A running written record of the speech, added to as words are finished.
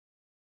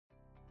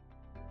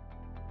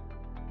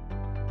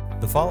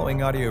The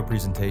following audio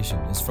presentation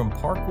is from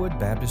Parkwood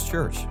Baptist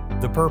Church.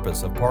 The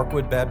purpose of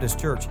Parkwood Baptist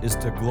Church is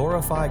to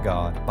glorify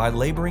God by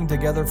laboring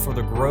together for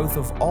the growth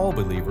of all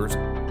believers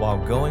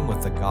while going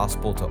with the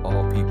gospel to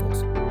all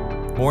peoples.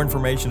 More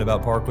information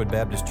about Parkwood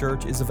Baptist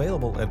Church is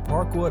available at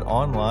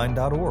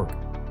parkwoodonline.org.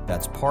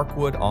 That's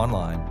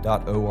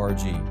parkwoodonline.org.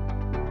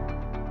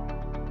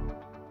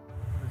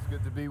 It's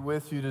good to be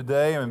with you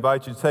today. I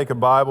invite you to take a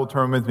Bible,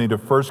 turn with me to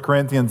 1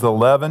 Corinthians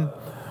 11.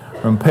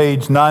 From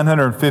page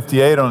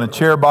 958 on a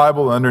chair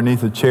Bible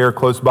underneath a chair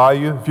close by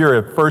you. If you're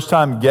a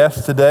first-time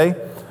guest today,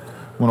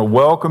 I want to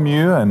welcome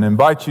you and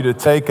invite you to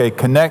take a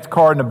Connect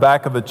card in the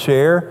back of a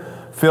chair,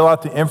 fill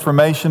out the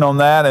information on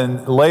that,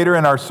 and later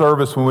in our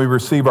service when we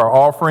receive our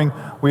offering,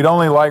 we'd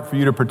only like for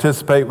you to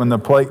participate when the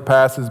plate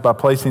passes by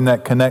placing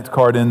that Connect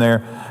card in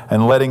there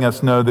and letting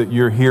us know that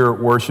you're here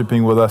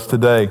worshiping with us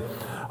today.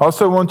 I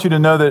also want you to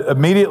know that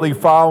immediately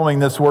following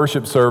this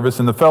worship service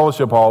in the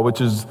fellowship hall, which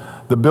is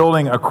the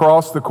building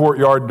across the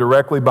courtyard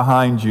directly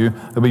behind you,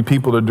 there'll be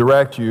people to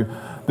direct you.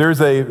 There's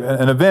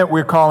an event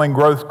we're calling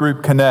Growth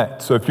Group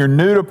Connect. So if you're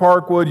new to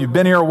Parkwood, you've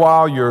been here a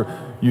while, you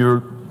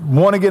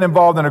want to get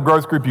involved in a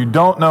growth group, you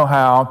don't know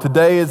how,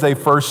 today is a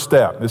first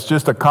step. It's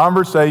just a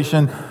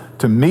conversation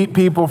to meet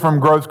people from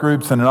growth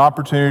groups and an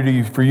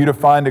opportunity for you to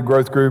find a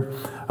growth group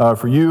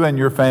for you and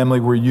your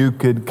family where you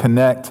could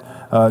connect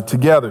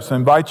together. So I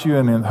invite you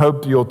and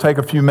hope you'll take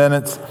a few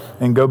minutes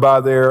and go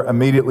by there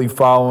immediately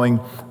following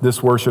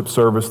this worship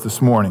service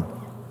this morning.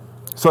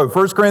 So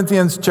 1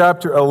 Corinthians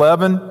chapter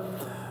 11,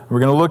 we're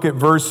going to look at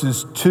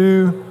verses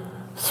 2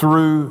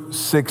 through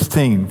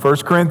 16. 1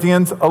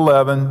 Corinthians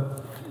 11,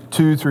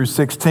 2 through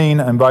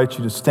 16. I invite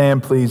you to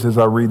stand, please, as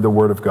I read the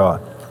Word of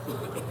God.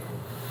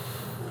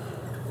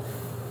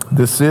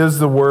 This is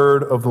the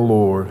word of the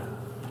Lord.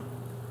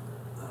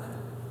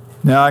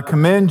 Now I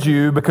commend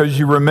you because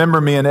you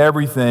remember me in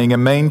everything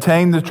and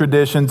maintain the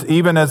traditions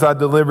even as I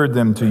delivered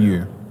them to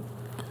you.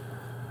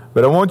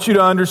 But I want you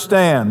to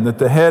understand that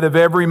the head of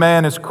every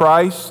man is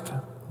Christ,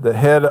 the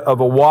head of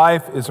a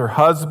wife is her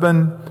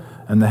husband,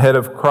 and the head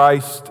of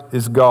Christ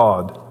is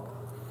God.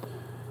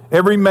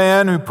 Every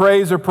man who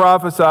prays or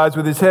prophesies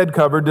with his head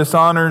covered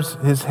dishonors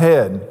his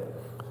head.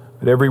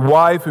 But every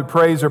wife who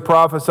prays or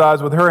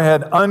prophesies with her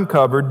head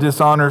uncovered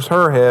dishonors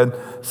her head,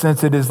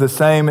 since it is the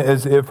same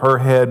as if her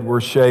head were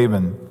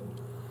shaven.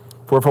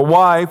 For if a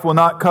wife will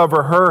not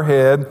cover her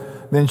head,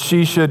 then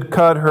she should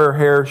cut her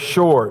hair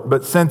short.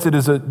 But since it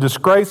is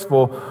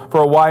disgraceful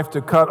for a wife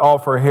to cut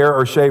off her hair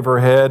or shave her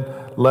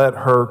head, let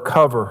her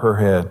cover her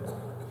head.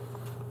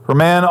 For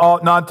man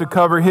ought not to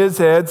cover his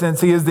head,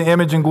 since he is the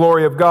image and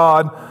glory of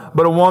God,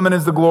 but a woman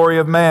is the glory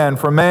of man.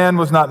 For man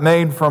was not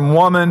made from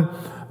woman,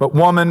 but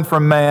woman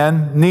from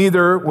man.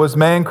 Neither was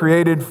man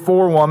created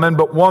for woman,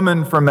 but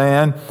woman for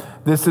man.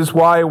 This is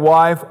why a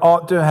wife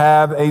ought to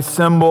have a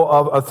symbol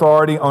of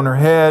authority on her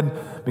head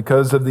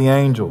because of the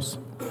angels.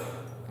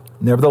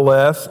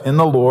 Nevertheless, in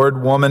the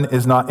Lord, woman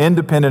is not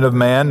independent of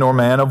man, nor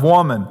man of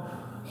woman.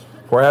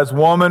 For as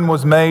woman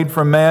was made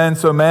from man,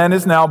 so man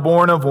is now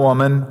born of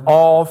woman.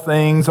 All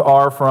things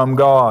are from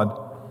God.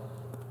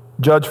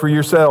 Judge for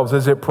yourselves.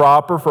 Is it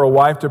proper for a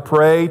wife to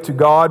pray to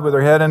God with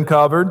her head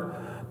uncovered?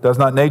 Does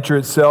not nature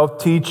itself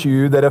teach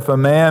you that if a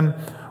man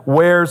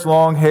wears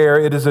long hair,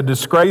 it is a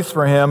disgrace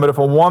for him, but if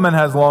a woman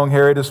has long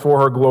hair, it is for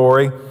her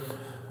glory,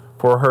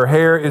 for her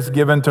hair is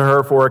given to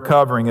her for a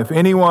covering. If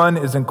anyone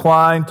is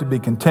inclined to be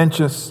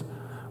contentious,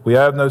 we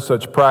have no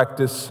such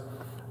practice,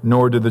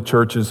 nor do the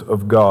churches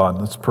of God.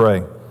 Let's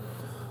pray.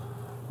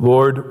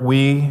 Lord,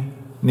 we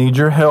need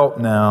your help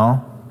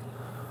now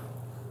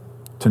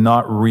to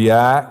not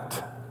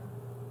react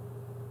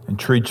and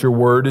treat your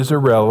word as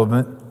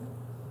irrelevant.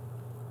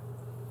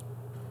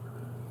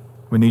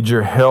 We need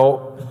your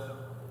help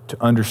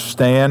to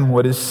understand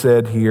what is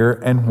said here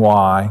and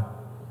why.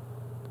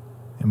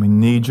 And we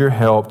need your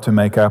help to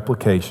make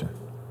application.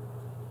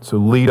 So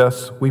lead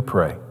us, we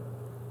pray.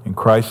 In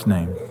Christ's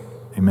name,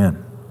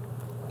 amen.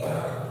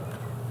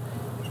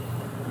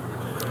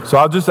 So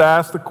I'll just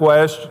ask the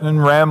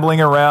question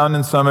rambling around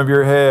in some of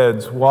your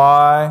heads.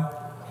 Why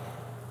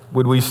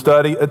would we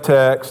study a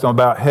text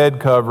about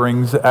head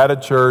coverings at a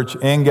church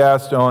in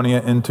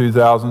Gastonia in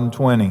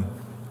 2020?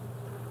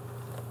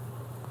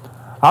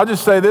 I'll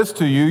just say this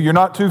to you, you're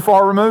not too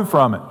far removed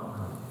from it.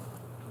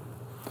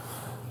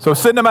 So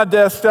sitting at my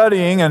desk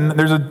studying, and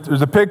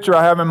there's a picture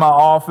I have in my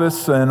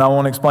office, and I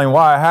won't explain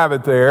why I have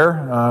it there.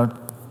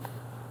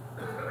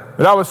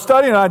 But I was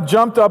studying, and I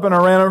jumped up and I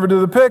ran over to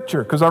the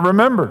picture because I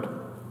remembered.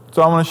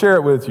 So I want to share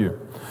it with you.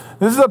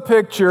 This is a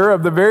picture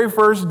of the very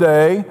first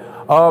day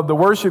of the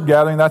worship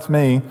gathering, that's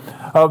me,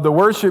 of the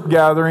worship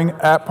gathering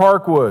at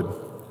Parkwood.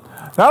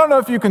 Now, I don't know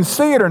if you can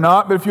see it or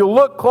not, but if you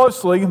look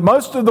closely,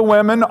 most of the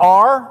women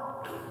are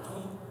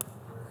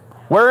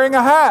wearing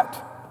a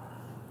hat.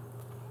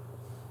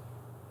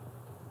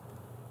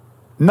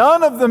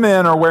 None of the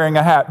men are wearing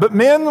a hat, but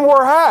men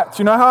wore hats.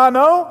 You know how I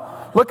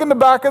know? Look in the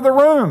back of the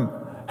room,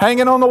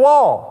 hanging on the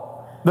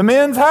wall. The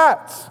men's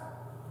hats.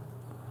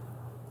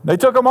 They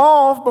took them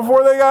off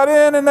before they got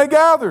in and they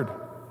gathered.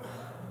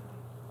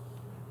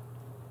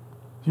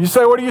 You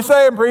say, what are you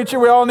saying, preacher?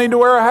 We all need to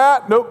wear a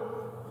hat? Nope.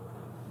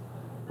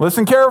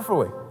 Listen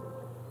carefully.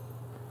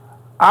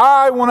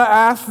 I want to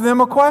ask them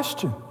a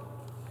question.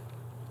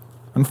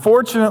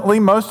 Unfortunately,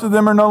 most of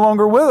them are no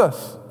longer with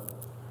us.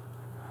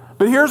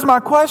 But here's my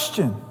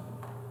question.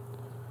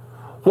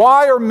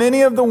 Why are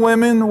many of the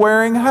women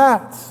wearing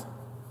hats?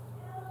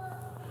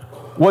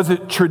 Was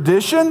it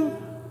tradition?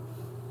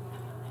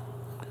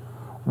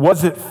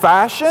 Was it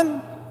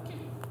fashion?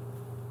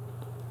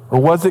 Or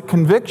was it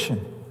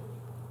conviction?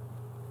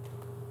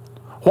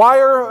 Why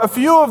are a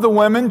few of the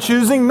women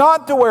choosing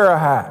not to wear a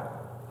hat?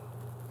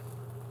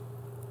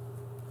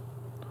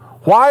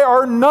 Why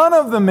are none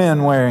of the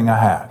men wearing a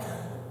hat?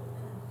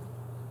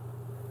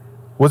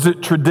 Was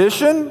it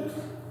tradition?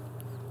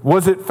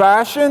 Was it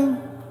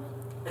fashion?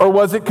 Or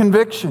was it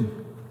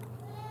conviction?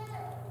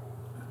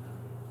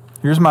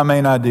 Here's my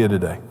main idea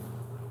today.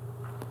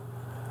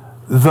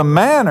 The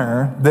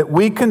manner that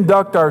we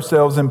conduct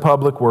ourselves in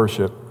public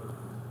worship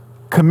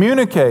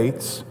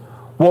communicates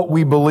what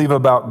we believe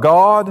about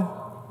God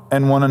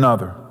and one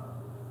another.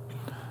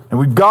 And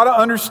we've got to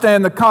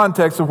understand the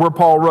context of where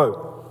Paul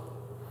wrote.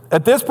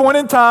 At this point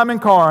in time in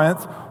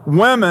Corinth,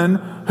 women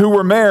who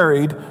were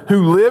married,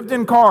 who lived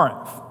in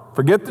Corinth,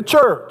 forget the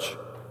church,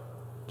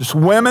 just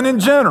women in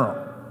general.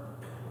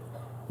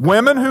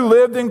 Women who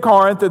lived in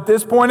Corinth at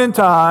this point in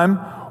time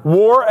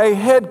wore a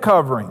head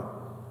covering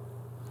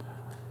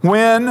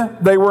when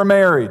they were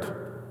married.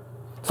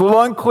 It's a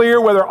little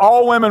unclear whether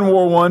all women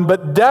wore one,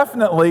 but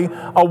definitely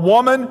a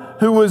woman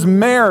who was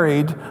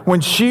married, when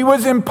she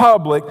was in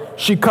public,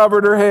 she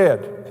covered her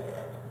head.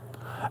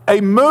 A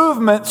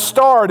movement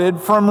started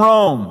from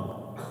Rome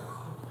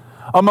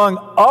among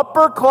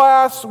upper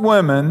class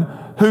women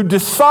who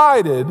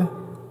decided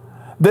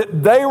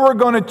that they were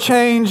going to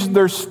change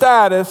their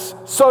status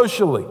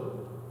socially.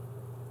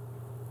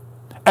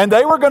 And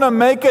they were going to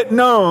make it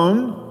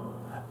known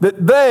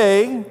that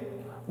they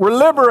were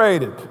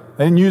liberated.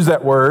 They didn't use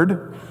that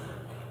word.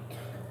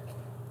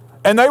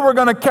 And they were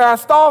going to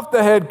cast off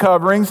the head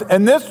coverings,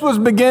 and this was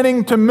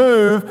beginning to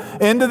move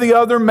into the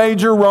other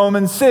major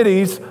Roman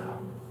cities,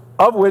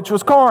 of which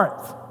was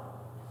Corinth.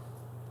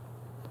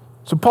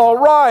 So Paul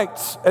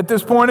writes at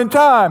this point in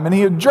time, and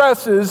he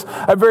addresses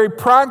a very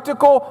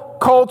practical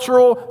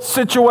cultural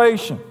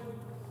situation.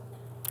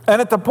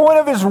 And at the point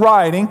of his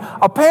writing,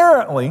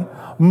 apparently,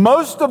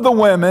 most of the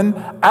women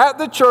at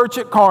the church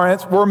at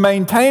Corinth were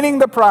maintaining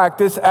the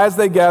practice as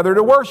they gather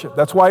to worship.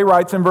 That's why he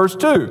writes in verse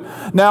 2,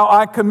 "Now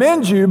I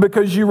commend you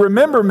because you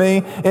remember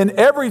me in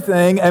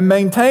everything and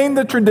maintain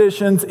the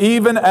traditions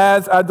even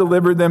as I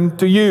delivered them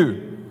to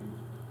you."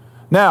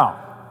 Now,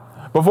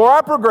 before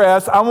I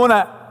progress, I want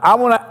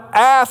to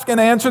ask and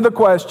answer the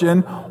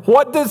question,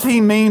 what does he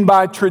mean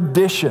by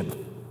tradition?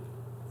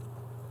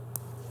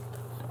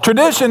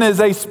 Tradition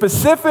is a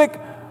specific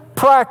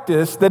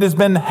practice that has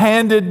been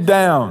handed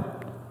down.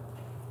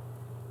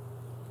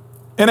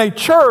 In a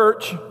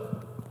church,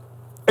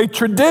 a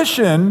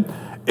tradition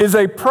is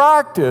a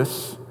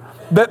practice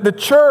that the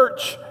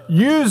church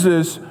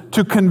uses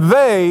to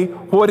convey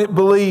what it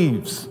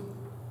believes.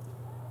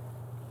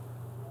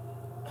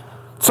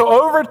 So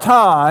over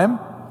time,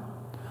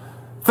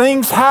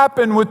 things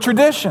happen with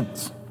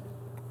traditions.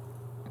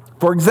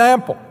 For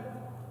example,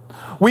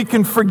 we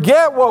can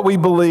forget what we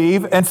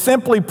believe and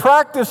simply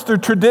practice through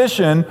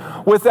tradition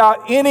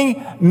without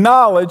any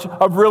knowledge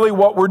of really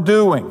what we're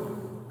doing.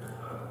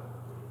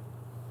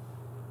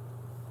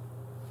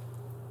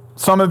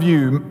 Some of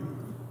you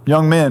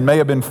young men may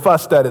have been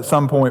fussed at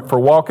some point for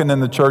walking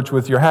in the church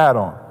with your hat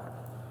on,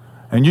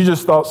 and you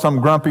just thought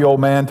some grumpy old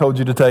man told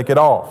you to take it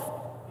off.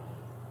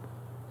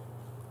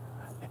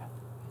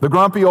 The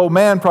grumpy old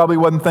man probably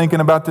wasn't thinking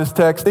about this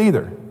text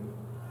either.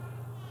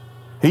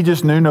 He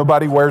just knew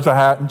nobody wears a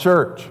hat in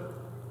church.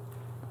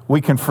 We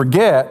can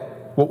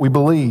forget what we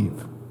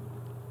believe.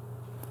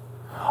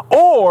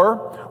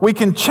 Or we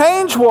can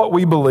change what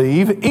we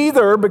believe,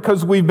 either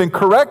because we've been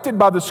corrected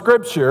by the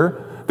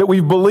Scripture that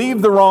we've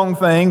believed the wrong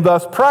thing,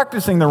 thus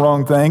practicing the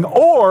wrong thing,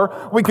 or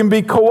we can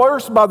be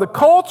coerced by the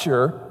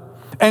culture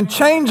and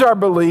change our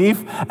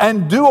belief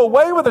and do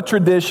away with a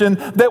tradition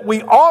that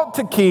we ought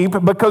to keep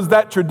because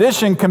that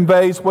tradition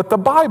conveys what the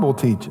Bible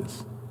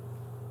teaches.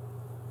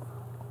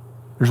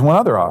 There's one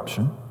other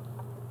option.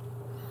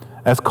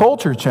 As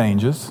culture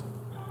changes,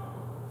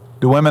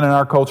 do women in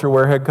our culture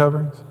wear head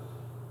coverings?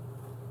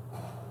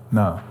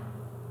 No.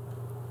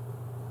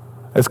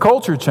 As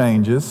culture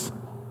changes,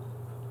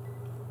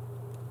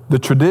 the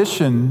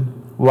tradition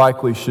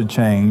likely should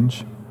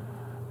change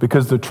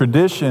because the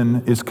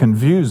tradition is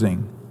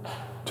confusing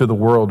to the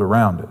world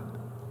around it.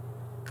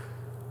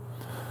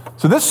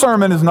 So this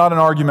sermon is not an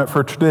argument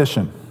for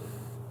tradition.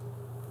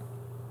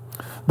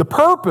 The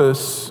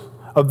purpose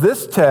of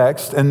this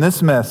text and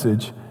this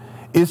message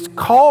is to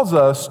cause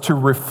us to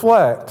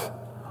reflect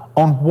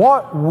on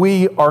what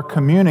we are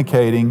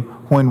communicating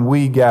when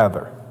we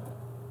gather.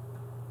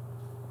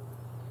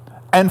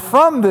 And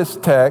from this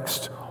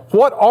text,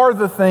 what are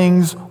the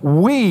things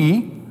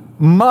we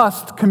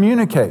must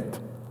communicate?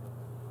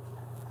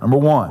 Number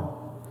one,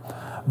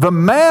 the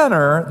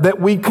manner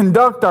that we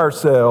conduct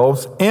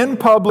ourselves in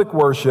public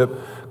worship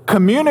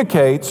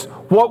communicates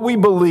what we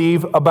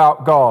believe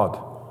about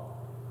God.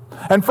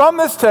 And from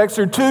this text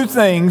are two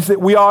things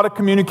that we ought to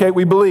communicate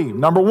we believe.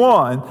 Number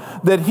one,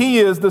 that He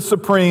is the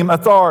supreme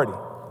authority.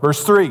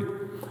 Verse 3.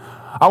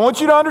 I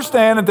want you to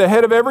understand that the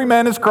head of every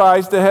man is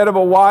Christ, the head of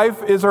a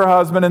wife is her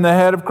husband, and the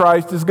head of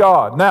Christ is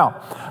God.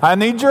 Now, I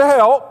need your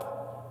help.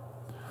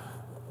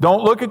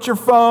 Don't look at your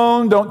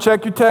phone. Don't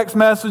check your text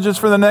messages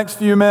for the next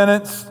few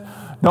minutes.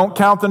 Don't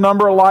count the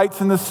number of lights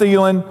in the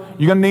ceiling.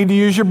 You're going to need to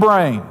use your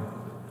brain.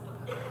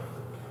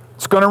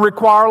 It's going to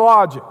require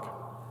logic.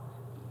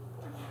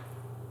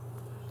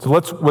 So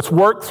let's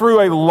work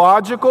through a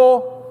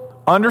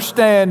logical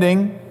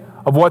understanding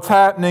of what's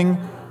happening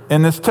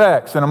in this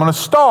text. And I'm going to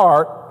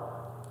start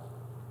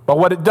by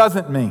what it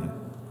doesn't mean.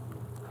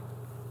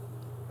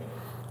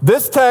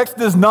 This text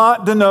does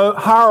not denote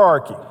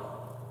hierarchy.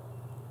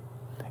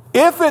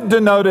 If it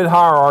denoted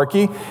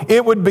hierarchy,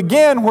 it would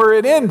begin where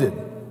it ended,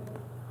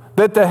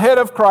 that the head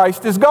of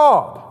Christ is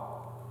God.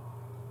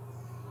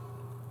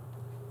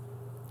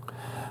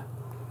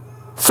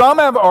 Some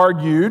have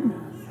argued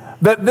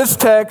that this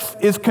text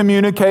is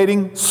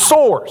communicating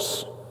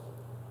source,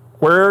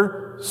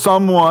 where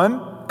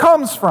someone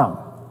comes from.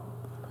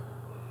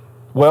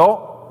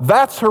 Well,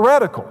 that's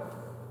heretical.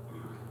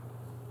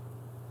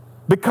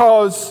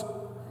 Because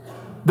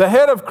the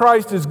head of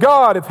Christ is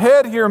God. If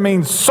head here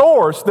means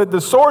source, that the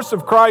source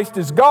of Christ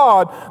is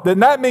God, then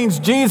that means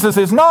Jesus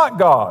is not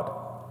God.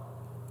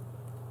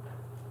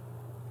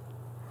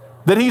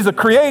 That He's a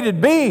created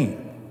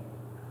being.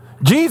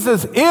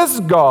 Jesus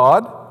is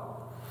God.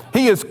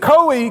 He is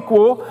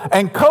co-equal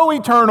and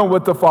co-eternal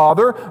with the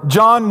Father.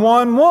 John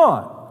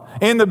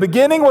 1:1. In the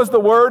beginning was the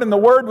Word, and the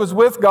Word was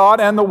with God,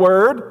 and the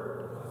Word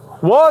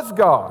was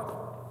God.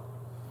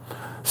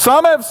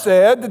 Some have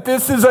said that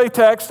this is a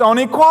text on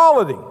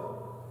equality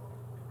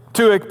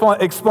to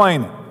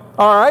explain it.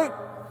 All right?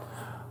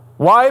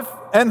 Wife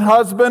and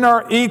husband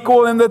are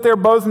equal in that they're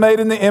both made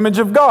in the image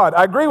of God.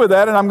 I agree with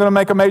that, and I'm going to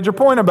make a major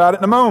point about it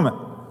in a moment.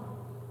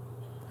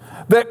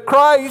 That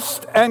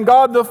Christ and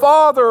God the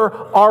Father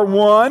are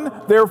one,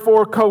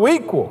 therefore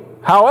co-equal.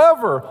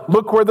 However,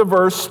 look where the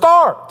verse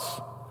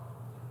starts.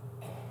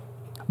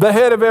 The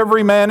head of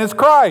every man is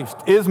Christ.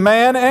 Is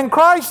man and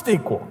Christ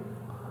equal?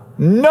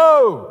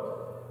 No.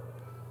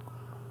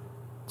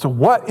 So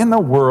what in the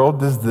world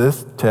does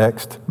this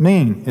text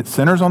mean? It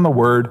centers on the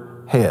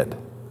word head.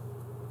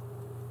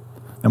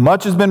 Now,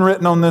 much has been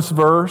written on this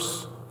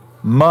verse.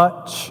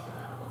 Much.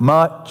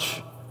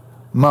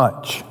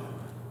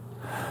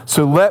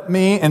 So let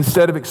me,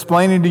 instead of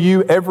explaining to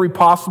you every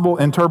possible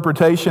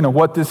interpretation of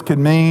what this could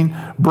mean,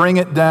 bring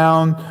it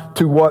down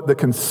to what the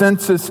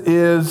consensus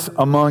is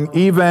among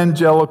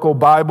evangelical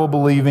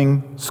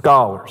Bible-believing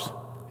scholars.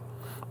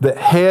 That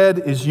head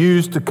is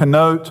used to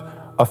connote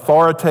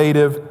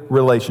authoritative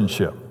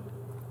relationship.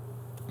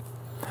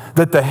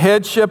 That the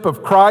headship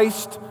of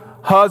Christ,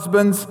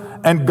 husbands,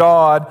 and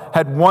God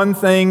had one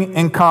thing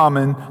in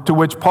common to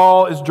which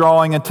Paul is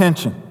drawing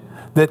attention.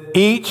 That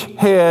each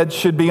head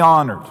should be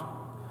honored.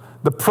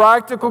 The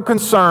practical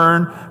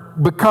concern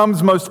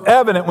becomes most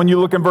evident when you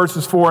look in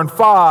verses 4 and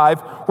 5,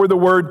 where the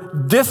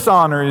word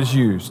dishonor is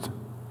used.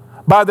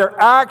 By their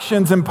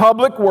actions in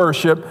public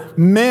worship,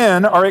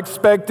 men are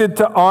expected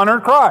to honor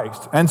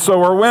Christ, and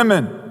so are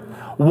women.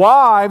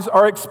 Wives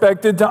are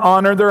expected to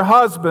honor their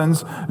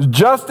husbands,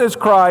 just as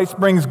Christ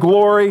brings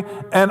glory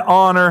and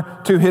honor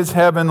to His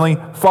heavenly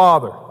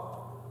Father.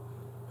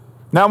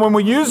 Now, when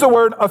we use the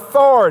word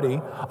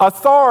authority,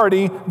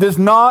 authority does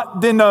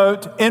not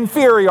denote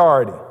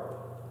inferiority.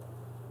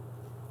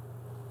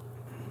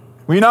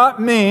 We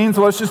not mean,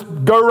 so let's just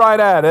go right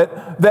at it,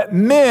 that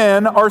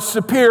men are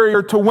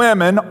superior to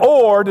women,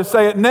 or to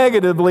say it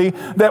negatively,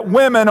 that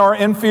women are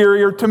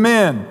inferior to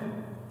men.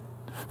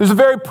 There's a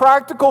very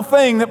practical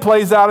thing that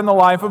plays out in the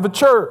life of a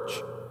church.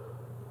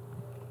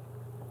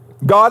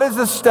 God has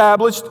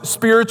established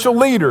spiritual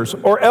leaders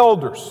or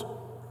elders.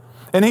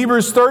 In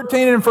Hebrews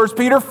 13 and 1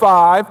 Peter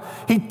 5,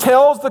 he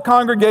tells the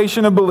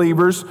congregation of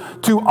believers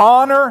to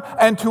honor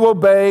and to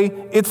obey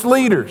its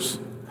leaders.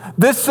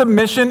 This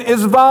submission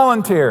is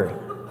voluntary.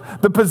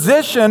 The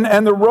position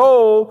and the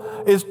role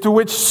is to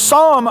which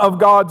some of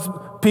God's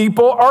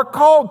people are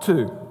called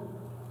to.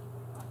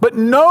 But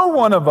no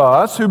one of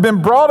us who've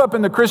been brought up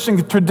in the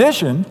Christian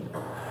tradition,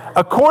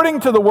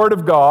 according to the Word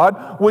of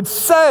God, would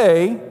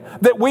say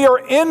that we are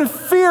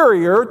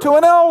inferior to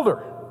an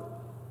elder.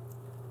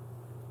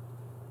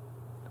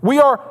 We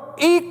are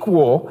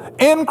equal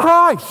in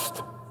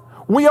Christ.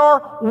 We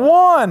are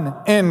one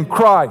in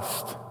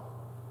Christ.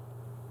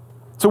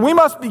 So we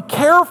must be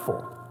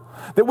careful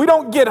that we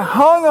don't get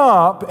hung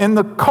up in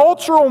the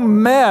cultural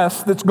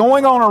mess that's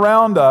going on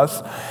around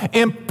us,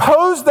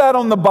 impose that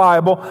on the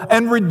Bible,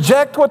 and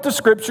reject what the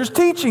Scripture's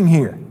teaching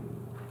here.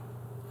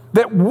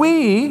 That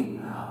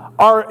we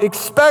are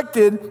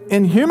expected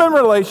in human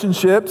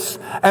relationships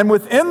and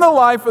within the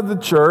life of the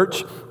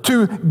church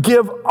to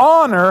give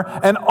honor,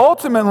 and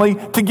ultimately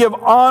to give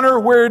honor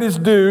where it is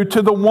due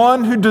to the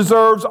one who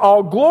deserves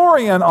all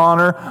glory and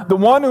honor, the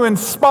one who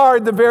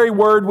inspired the very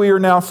word we are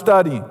now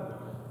studying.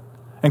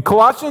 In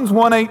Colossians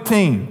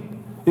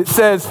 1:18, it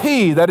says,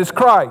 He, that is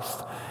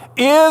Christ,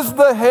 is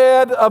the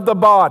head of the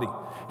body.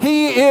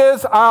 He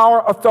is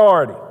our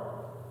authority.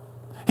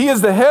 He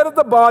is the head of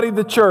the body,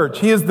 the church.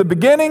 He is the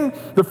beginning,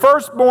 the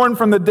firstborn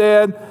from the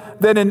dead,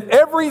 that in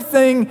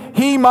everything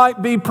He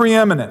might be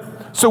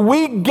preeminent. So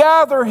we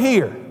gather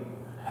here.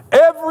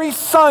 Every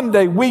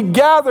Sunday we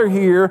gather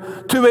here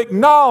to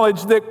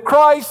acknowledge that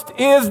Christ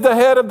is the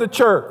head of the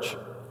church.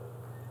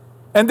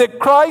 And that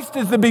Christ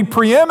is to be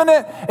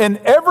preeminent in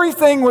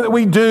everything that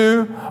we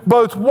do,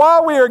 both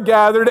while we are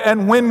gathered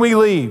and when we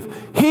leave.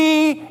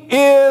 He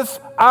is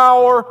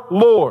our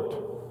Lord.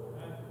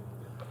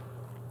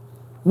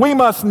 We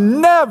must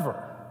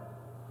never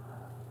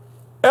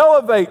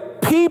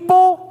elevate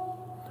people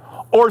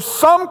or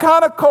some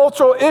kind of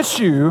cultural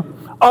issue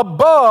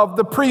above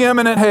the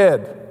preeminent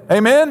head.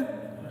 Amen?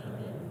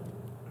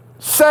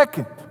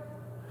 Second,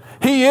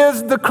 He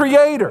is the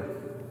Creator.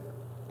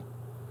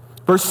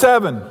 Verse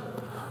 7,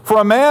 For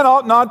a man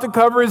ought not to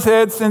cover his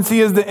head, since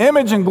he is the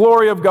image and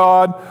glory of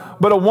God,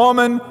 but a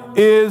woman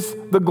is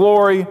the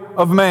glory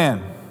of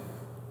man.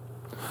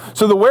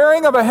 So the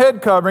wearing of a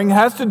head covering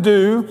has to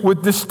do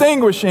with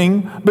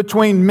distinguishing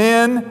between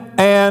men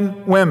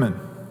and women.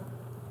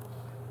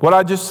 What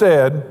I just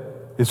said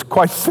is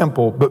quite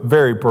simple but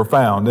very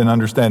profound in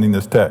understanding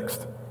this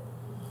text.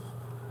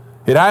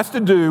 It has to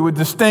do with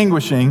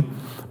distinguishing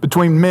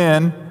between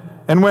men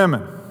and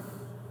women.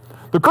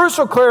 The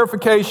crucial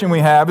clarification we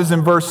have is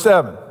in verse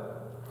 7,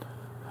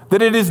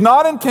 that it is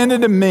not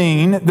intended to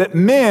mean that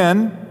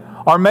men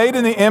are made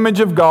in the image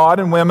of God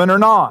and women are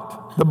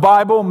not. The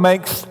Bible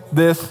makes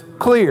this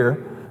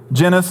clear.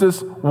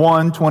 Genesis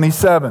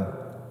 1:27.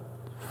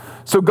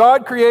 So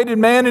God created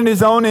man in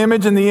His own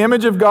image. In the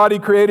image of God He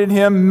created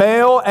him,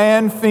 male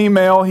and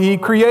female He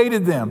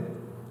created them.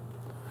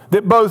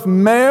 That both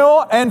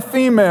male and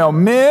female,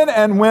 men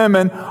and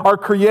women, are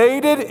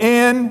created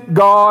in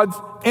God's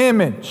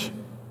image.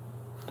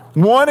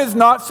 One is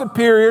not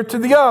superior to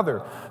the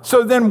other.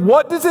 So then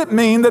what does it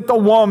mean that the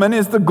woman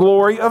is the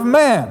glory of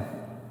man?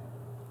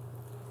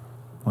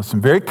 Listen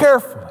very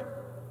carefully.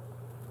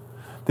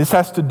 This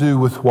has to do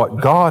with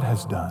what God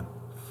has done.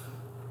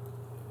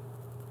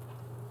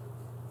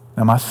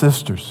 Now, my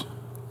sisters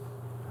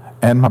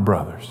and my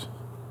brothers,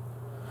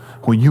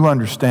 when you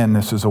understand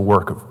this is a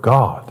work of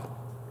God,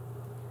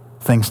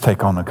 things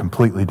take on a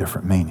completely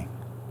different meaning.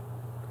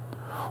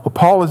 What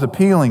Paul is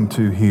appealing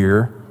to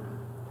here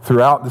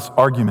throughout this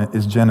argument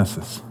is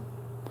Genesis.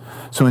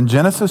 So in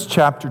Genesis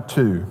chapter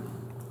 2,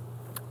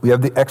 we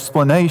have the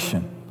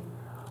explanation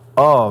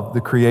of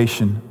the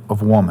creation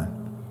of woman.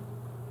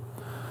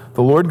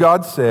 The Lord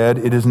God said,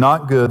 "It is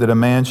not good that a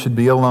man should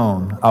be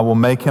alone. I will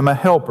make him a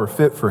helper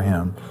fit for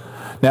him."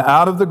 Now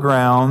out of the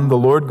ground the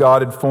Lord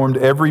God had formed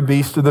every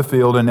beast of the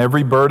field and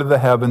every bird of the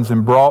heavens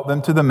and brought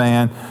them to the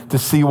man to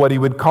see what he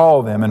would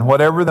call them. And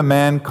whatever the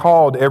man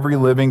called every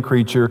living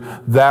creature,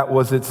 that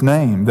was its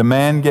name. The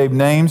man gave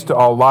names to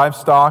all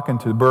livestock and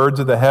to the birds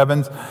of the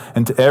heavens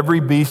and to every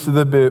beast of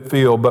the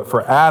field. But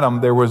for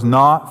Adam there was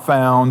not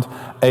found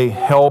a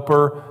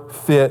helper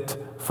fit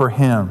for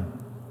him.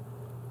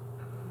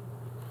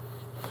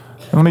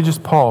 Let me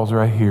just pause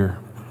right here.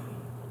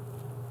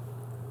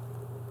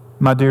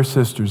 My dear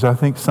sisters, I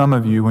think some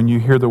of you, when you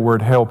hear the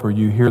word helper,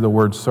 you hear the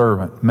word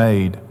servant,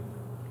 maid.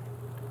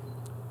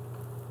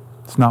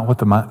 It's not what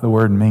the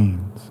word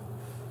means.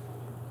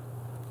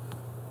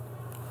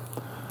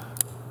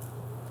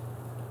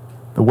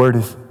 The word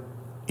is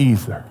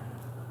either.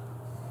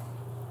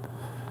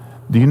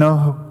 Do you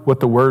know what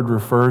the word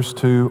refers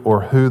to,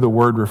 or who the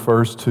word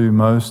refers to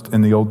most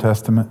in the Old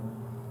Testament?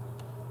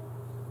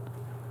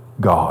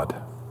 God.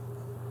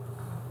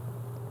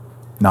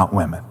 Not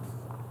women.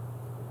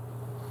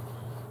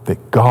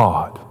 That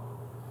God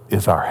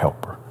is our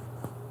helper.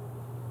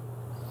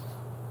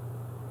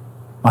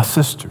 My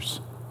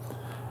sisters,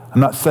 I'm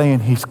not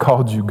saying He's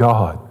called you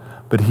God,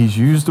 but He's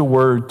used a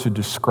word to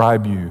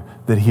describe you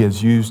that He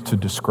has used to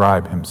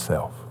describe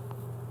Himself.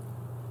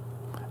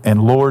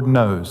 And Lord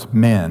knows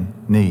men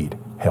need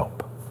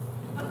help.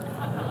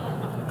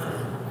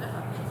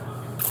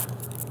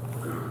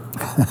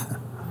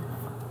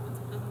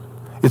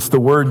 It's the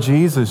word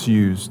Jesus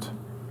used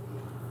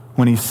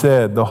when He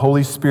said, the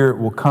Holy Spirit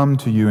will come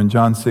to you in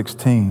John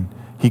 16.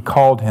 He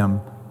called Him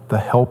the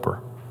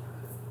helper.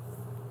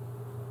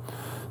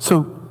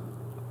 So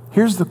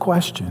here's the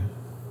question.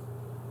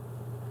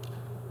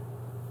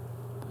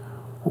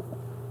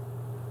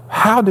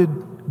 How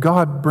did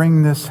God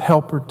bring this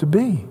helper to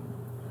be?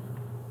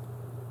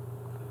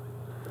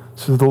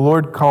 So the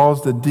Lord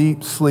caused a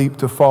deep sleep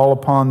to fall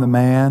upon the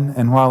man,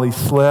 and while he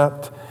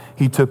slept,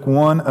 He took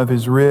one of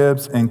his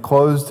ribs and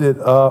closed it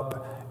up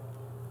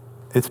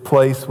its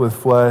place with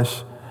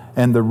flesh,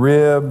 and the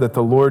rib that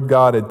the Lord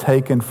God had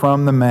taken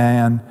from the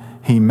man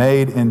he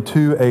made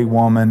into a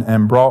woman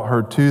and brought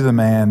her to the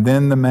man.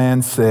 Then the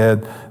man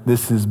said,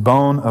 this is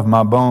bone of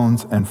my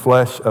bones and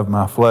flesh of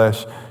my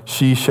flesh.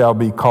 She shall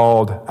be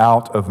called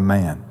out of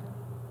man.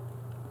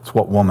 That's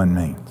what woman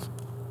means.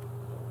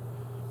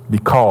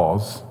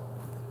 Because,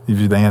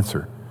 gives you the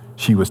answer,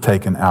 she was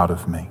taken out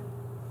of me.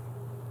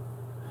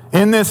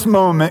 In this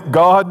moment,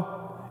 God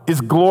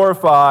is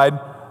glorified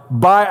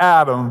by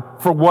Adam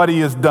for what he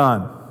has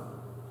done.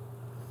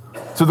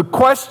 So the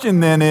question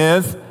then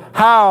is,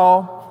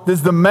 how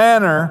does the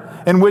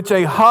manner in which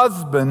a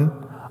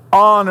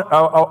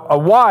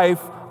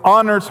wife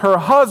honors her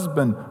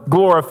husband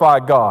glorify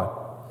God?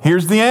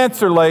 Here's the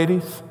answer,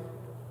 ladies.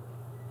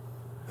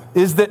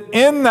 Is that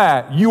in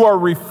that you are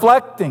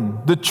reflecting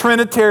the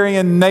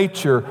Trinitarian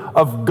nature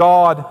of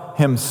God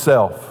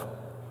himself.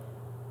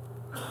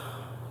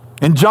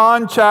 In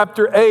John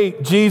chapter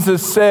 8,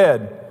 Jesus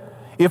said,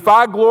 if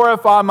I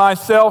glorify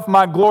myself,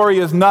 my glory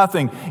is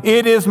nothing.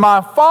 It is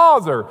my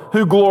Father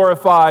who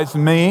glorifies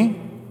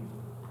me.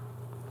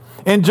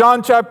 In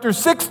John chapter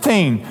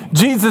 16,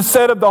 Jesus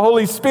said of the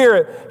Holy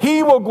Spirit,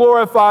 He will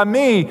glorify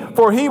me,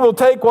 for He will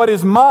take what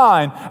is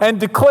mine and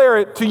declare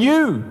it to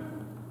you.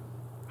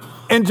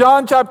 In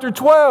John chapter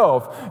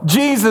 12,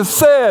 Jesus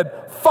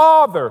said,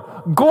 Father,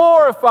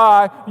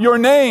 glorify your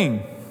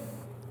name.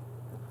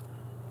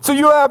 So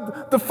you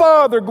have the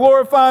Father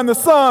glorifying the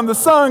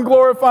Son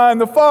glorifying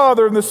the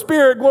Father, and the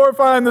Spirit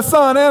glorifying the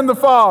Son and the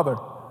Father.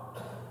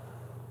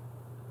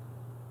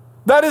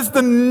 That is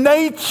the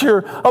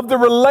nature of the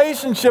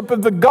relationship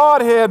of the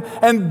Godhead,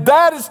 and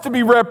that is to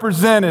be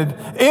represented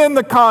in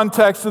the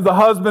context of the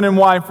husband and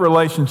wife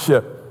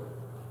relationship.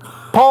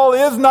 Paul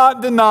is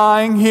not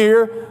denying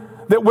here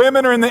that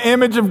women are in the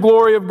image of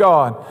glory of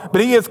God,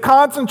 but he is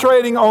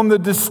concentrating on the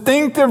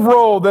distinctive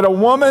role that a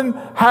woman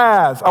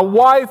has, a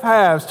wife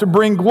has, to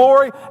bring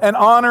glory and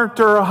honor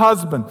to her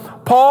husband.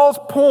 Paul's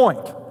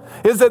point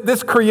is that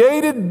this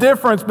created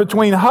difference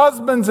between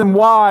husbands and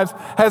wives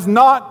has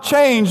not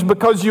changed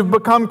because you've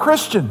become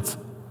Christians.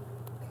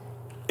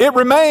 It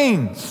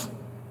remains.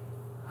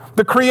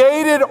 The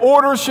created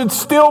order should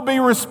still be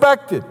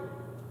respected.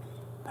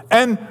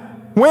 And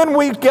when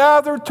we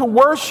gather to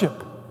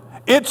worship,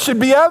 it should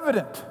be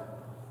evident.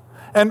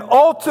 And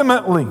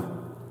ultimately,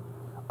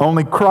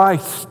 only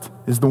Christ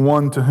is the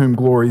one to whom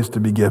glory is to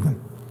be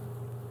given.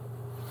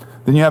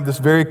 Then you have this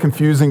very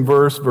confusing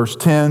verse, verse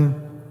 10.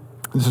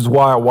 This is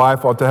why a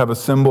wife ought to have a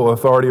symbol of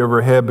authority over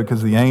her head,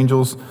 because the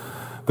angels.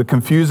 The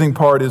confusing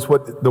part is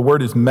what the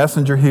word is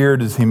messenger here.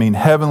 Does he mean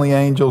heavenly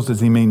angels? Does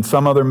he mean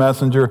some other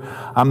messenger?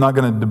 I'm not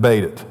going to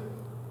debate it.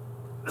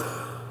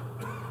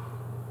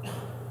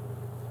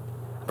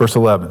 Verse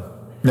 11.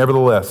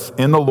 Nevertheless,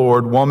 in the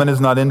Lord, woman is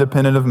not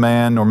independent of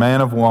man, nor man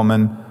of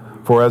woman.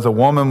 For as a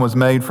woman was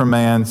made from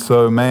man,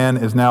 so man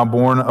is now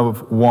born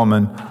of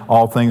woman.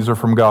 All things are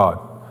from God.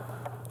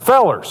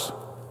 Fellers,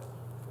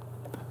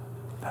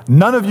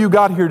 none of you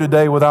got here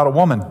today without a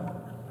woman.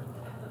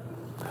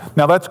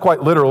 Now that's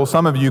quite literal.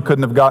 Some of you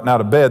couldn't have gotten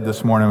out of bed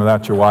this morning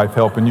without your wife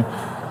helping you.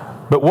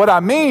 But what I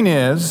mean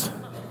is,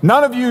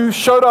 none of you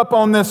showed up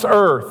on this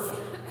earth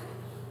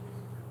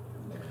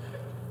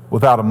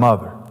without a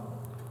mother.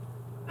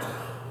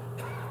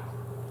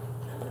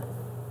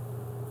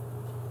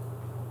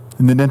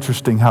 Isn't it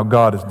interesting how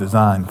God has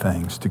designed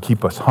things to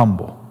keep us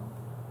humble?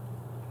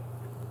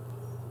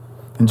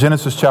 In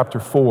Genesis chapter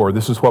 4,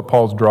 this is what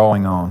Paul's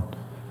drawing on.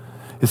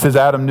 It says,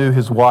 Adam knew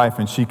his wife,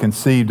 and she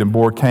conceived and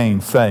bore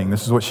Cain, saying,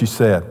 this is what she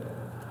said,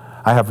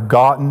 I have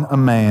gotten a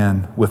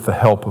man with the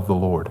help of the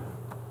Lord.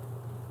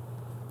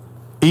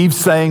 Eve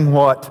saying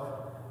what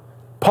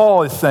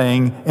Paul is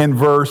saying in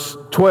verse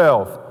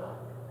 12.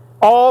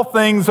 All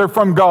things are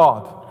from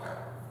God.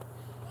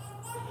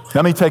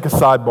 Let me take a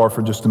sidebar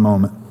for just a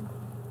moment.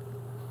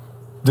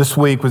 This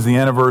week was the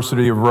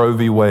anniversary of Roe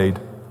v. Wade.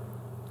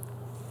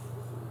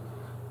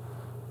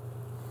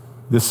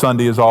 This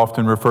Sunday is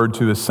often referred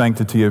to as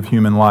Sanctity of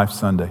Human Life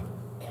Sunday.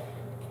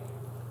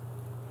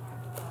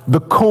 The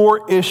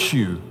core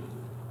issue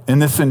in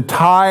this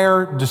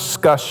entire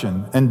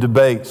discussion and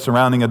debate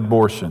surrounding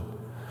abortion,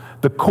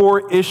 the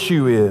core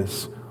issue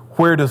is,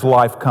 where does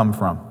life come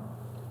from?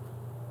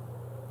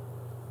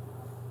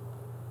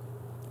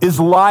 Is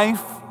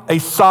life a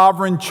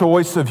sovereign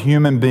choice of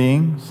human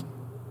beings?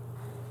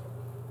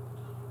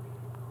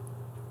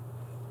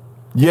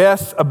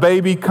 Yes, a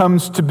baby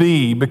comes to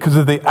be because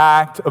of the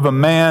act of a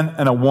man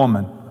and a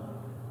woman.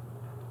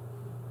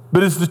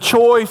 But is the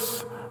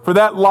choice for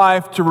that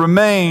life to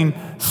remain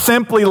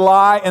simply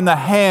lie in the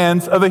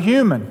hands of a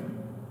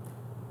human?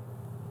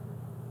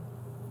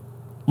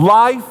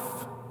 Life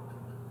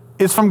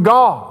is from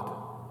God.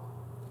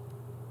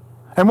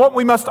 And what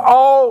we must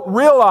all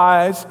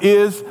realize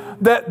is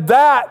that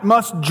that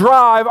must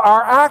drive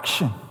our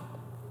action.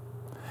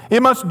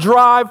 It must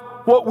drive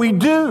what we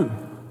do.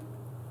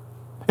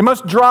 It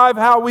must drive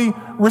how we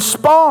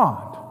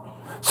respond.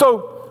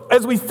 So,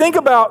 as we think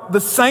about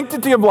the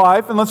sanctity of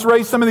life, and let's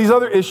raise some of these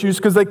other issues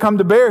because they come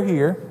to bear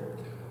here,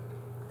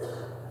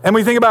 and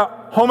we think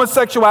about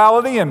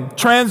homosexuality and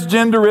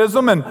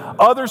transgenderism and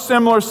other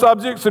similar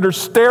subjects that are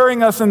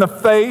staring us in the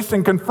face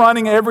and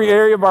confronting every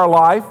area of our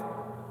life.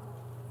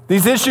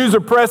 These issues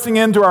are pressing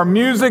into our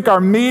music, our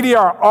media,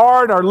 our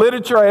art, our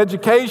literature, our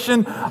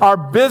education, our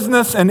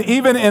business, and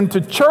even into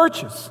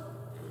churches.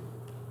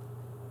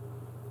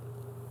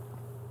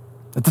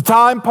 At the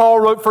time Paul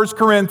wrote 1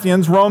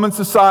 Corinthians, Roman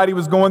society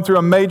was going through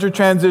a major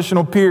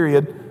transitional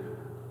period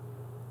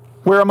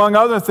where, among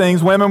other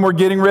things, women were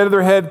getting rid of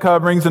their head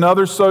coverings and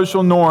other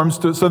social norms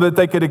so that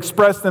they could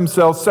express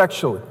themselves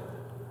sexually.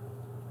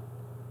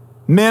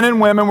 Men and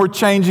women were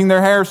changing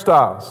their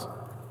hairstyles.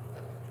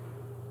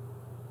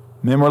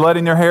 Men were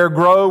letting their hair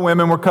grow,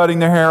 women were cutting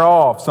their hair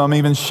off, some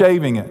even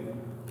shaving it.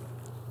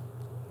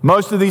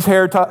 Most of these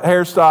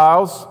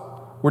hairstyles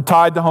were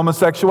tied to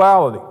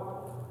homosexuality.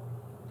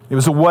 It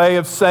was a way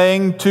of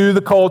saying to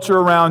the culture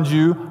around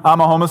you,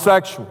 I'm a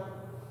homosexual.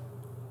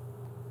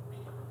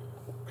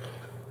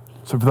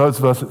 So for those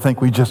of us that think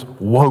we just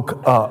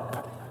woke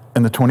up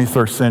in the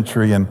 21st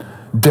century and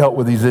dealt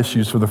with these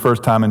issues for the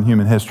first time in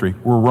human history,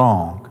 we're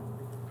wrong.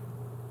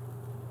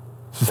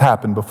 This has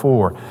happened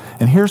before.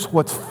 And here's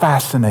what's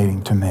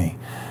fascinating to me.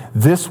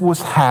 This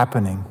was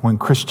happening when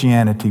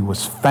Christianity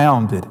was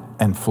founded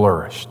and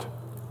flourished.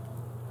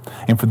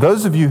 And for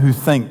those of you who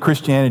think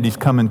Christianity's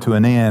coming to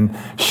an end,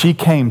 she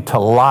came to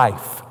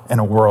life in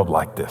a world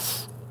like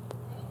this.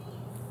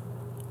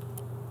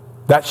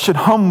 That should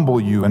humble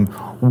you and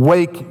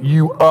wake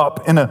you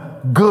up in a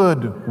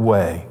good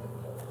way.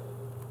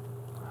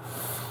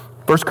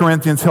 1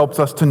 Corinthians helps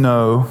us to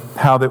know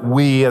how that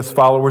we as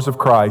followers of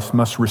Christ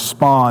must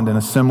respond in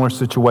a similar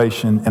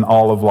situation in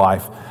all of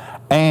life.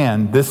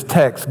 And this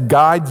text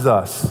guides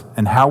us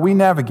in how we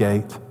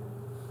navigate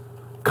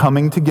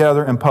coming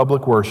together in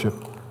public worship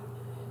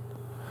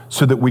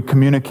so that we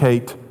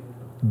communicate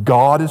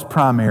God is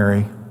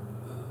primary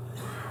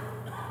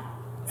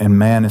and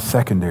man is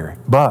secondary.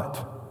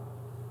 But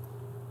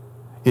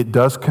it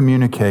does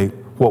communicate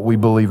what we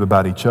believe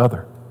about each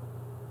other.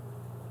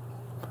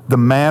 The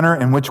manner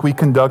in which we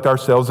conduct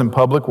ourselves in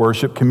public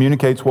worship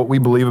communicates what we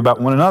believe about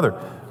one another.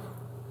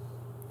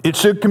 It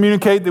should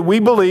communicate that we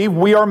believe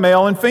we are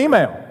male and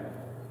female.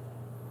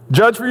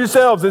 Judge for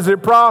yourselves, is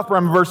it proper,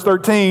 in verse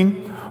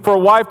 13, for a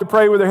wife to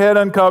pray with her head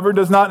uncovered?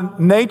 Does not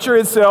nature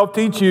itself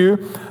teach you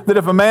that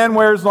if a man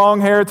wears long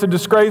hair, it's a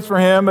disgrace for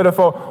him, but if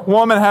a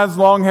woman has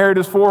long hair, it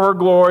is for her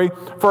glory,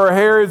 for her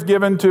hair is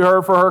given to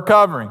her for her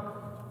covering?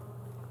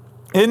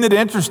 Isn't it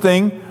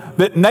interesting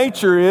that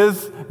nature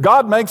is,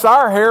 God makes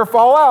our hair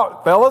fall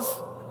out, fellas?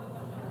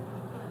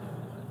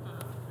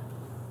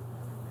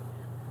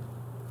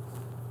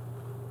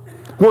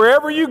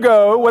 Wherever you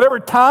go, whatever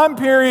time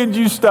period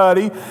you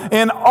study,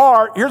 in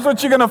art, here's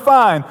what you're going to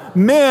find.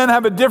 Men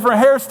have a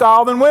different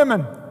hairstyle than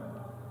women.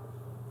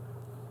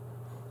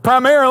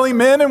 Primarily,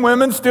 men and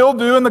women still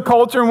do in the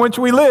culture in which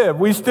we live.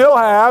 We still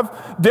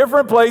have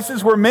different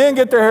places where men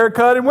get their hair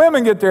cut and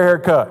women get their hair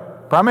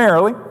cut,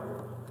 primarily.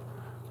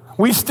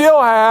 We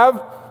still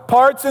have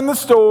parts in the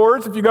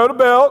stores. If you go to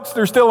Belk's,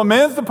 there's still a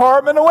men's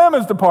department and a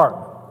women's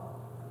department.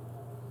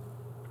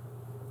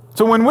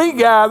 So when we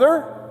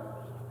gather,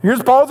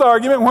 here's Paul's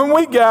argument, when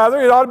we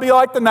gather, it ought to be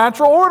like the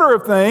natural order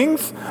of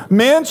things.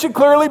 Men should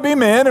clearly be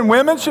men and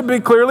women should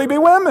clearly be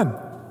women.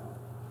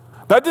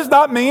 That does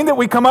not mean that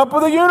we come up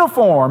with a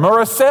uniform or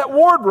a set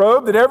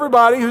wardrobe that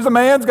everybody who's a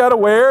man's got to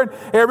wear and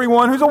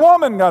everyone who's a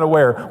woman got to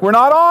wear. We're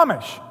not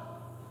Amish.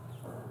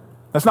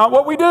 That's not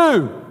what we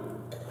do.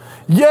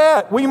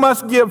 Yet, we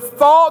must give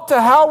thought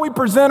to how we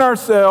present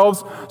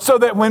ourselves so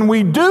that when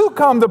we do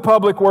come to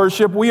public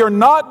worship, we are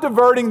not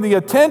diverting the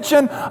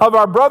attention of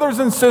our brothers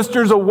and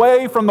sisters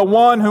away from the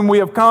one whom we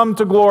have come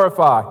to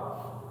glorify.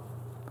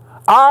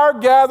 Our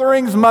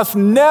gatherings must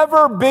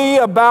never be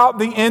about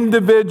the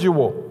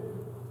individual.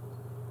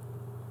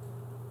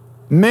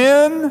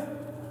 Men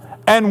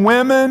and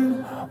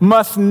women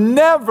must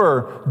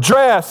never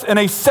dress in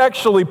a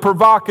sexually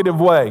provocative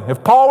way.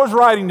 If Paul was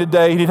writing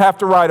today, he'd have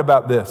to write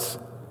about this.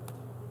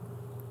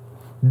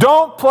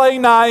 Don't play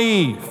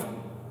naive.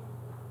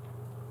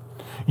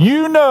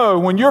 You know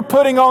when you're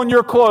putting on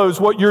your clothes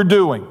what you're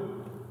doing.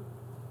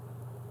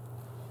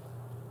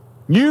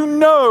 You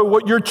know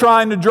what you're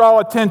trying to draw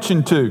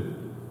attention to.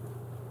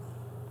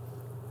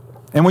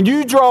 And when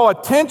you draw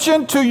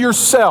attention to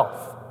yourself,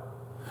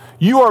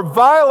 you are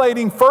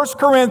violating 1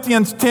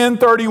 Corinthians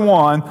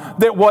 10:31,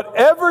 that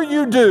whatever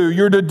you do,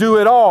 you're to do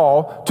it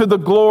all to the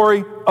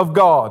glory of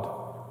God.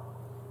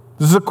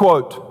 This is a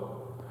quote.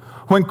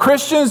 When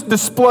Christians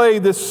display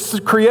this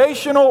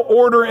creational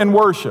order in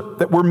worship,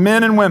 that we're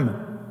men and women,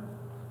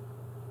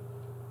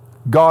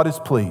 God is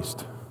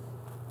pleased.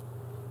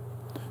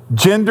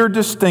 Gender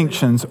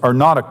distinctions are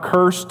not a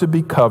curse to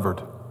be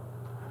covered.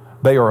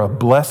 They are a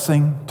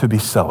blessing to be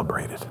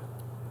celebrated.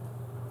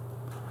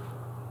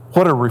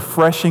 What a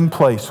refreshing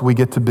place we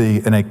get to be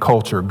in a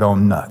culture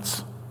gone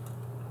nuts.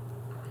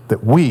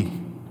 That we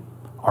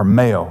are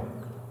male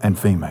and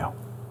female.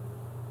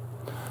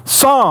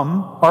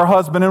 Some are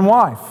husband and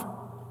wife.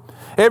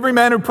 Every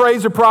man who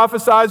prays or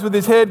prophesies with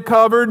his head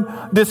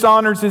covered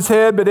dishonors his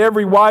head, but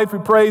every wife who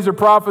prays or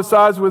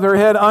prophesies with her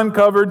head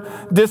uncovered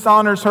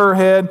dishonors her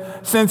head,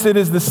 since it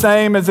is the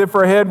same as if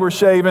her head were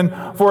shaven.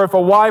 For if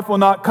a wife will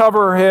not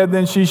cover her head,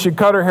 then she should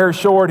cut her hair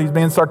short. He's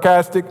being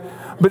sarcastic.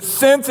 But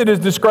since it is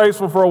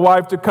disgraceful for a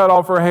wife to cut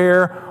off her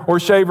hair or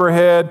shave her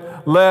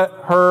head, let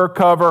her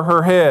cover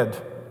her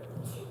head.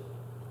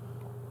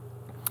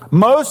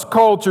 Most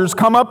cultures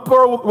come up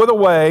with a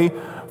way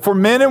for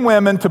men and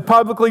women to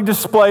publicly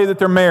display that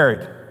they're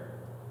married.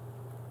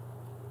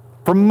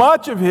 For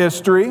much of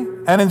history,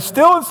 and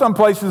still in some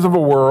places of the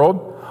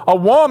world, a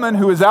woman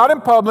who is out in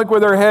public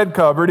with her head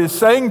covered is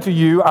saying to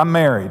you, I'm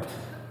married.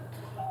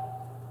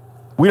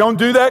 We don't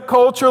do that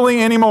culturally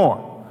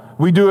anymore.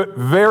 We do it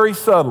very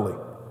subtly,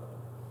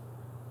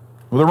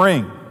 with a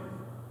ring.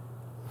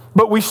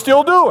 But we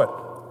still do it.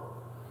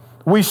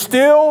 We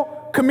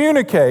still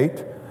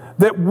communicate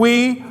that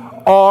we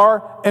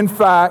are, in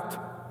fact,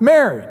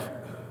 married.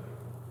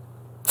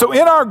 So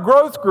in our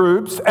growth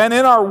groups and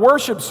in our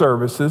worship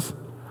services,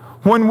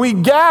 when we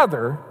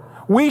gather,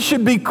 we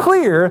should be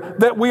clear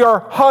that we are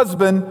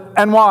husband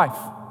and wife.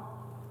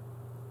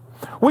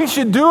 We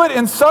should do it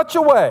in such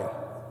a way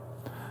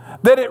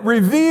that it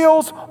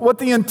reveals what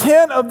the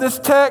intent of this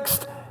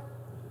text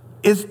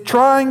is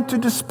trying to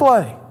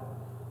display.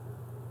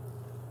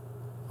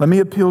 Let me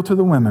appeal to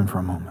the women for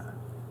a moment.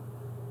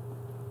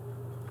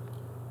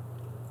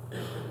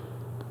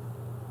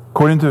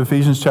 According to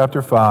Ephesians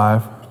chapter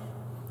 5,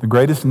 the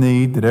greatest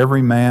need that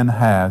every man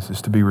has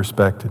is to be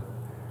respected.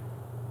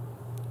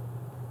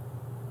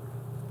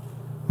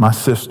 My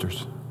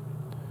sisters,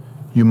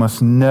 you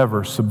must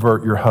never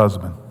subvert your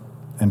husband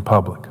in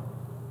public.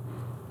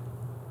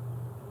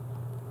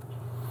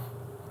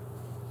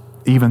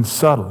 Even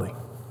subtly.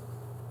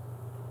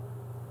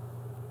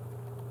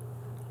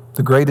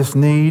 The greatest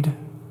need,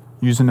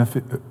 using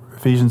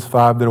Ephesians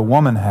 5, that a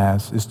woman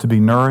has is to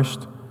be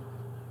nourished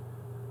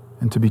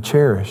and to be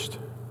cherished.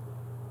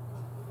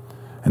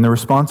 And the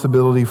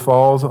responsibility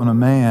falls on a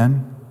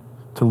man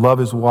to love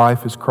his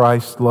wife as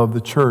Christ loved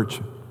the church.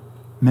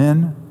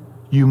 Men,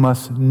 you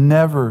must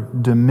never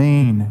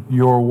demean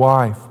your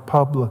wife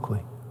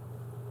publicly.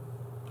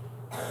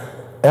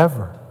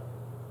 Ever.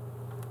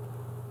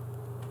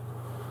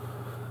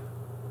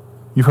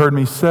 You've heard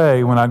me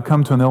say when I'd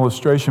come to an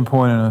illustration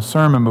point in a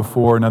sermon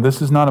before, now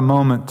this is not a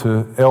moment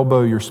to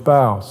elbow your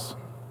spouse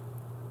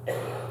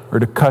or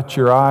to cut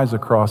your eyes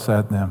across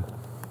at them.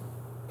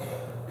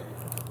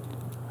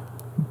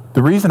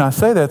 The reason I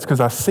say that is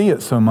because I see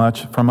it so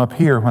much from up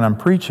here when I'm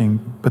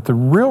preaching, but the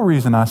real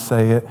reason I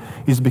say it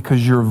is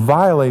because you're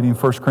violating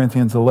 1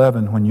 Corinthians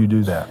 11 when you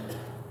do that.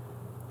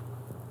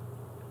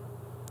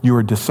 You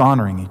are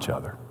dishonoring each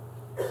other.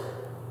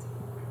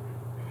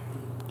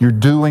 You're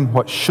doing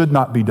what should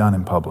not be done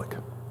in public.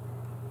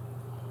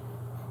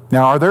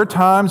 Now, are there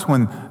times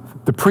when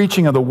the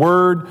preaching of the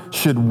word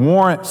should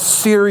warrant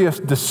serious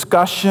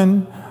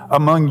discussion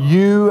among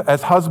you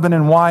as husband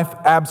and wife?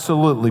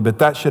 Absolutely, but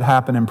that should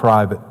happen in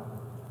private.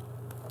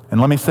 And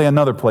let me say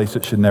another place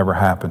it should never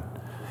happen.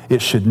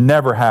 It should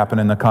never happen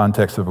in the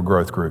context of a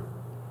growth group.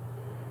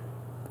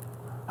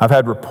 I've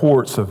had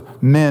reports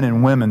of men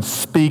and women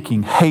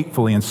speaking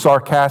hatefully and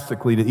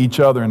sarcastically to each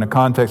other in the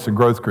context of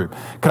growth group.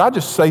 Could I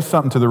just say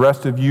something to the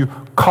rest of you?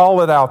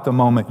 Call it out the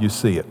moment you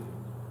see it.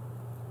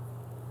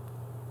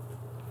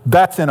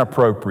 That's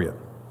inappropriate.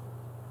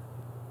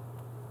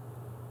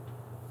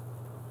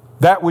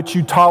 That which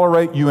you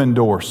tolerate, you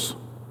endorse.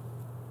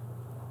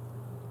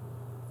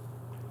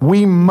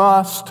 We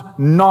must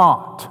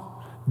not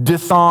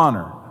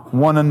dishonor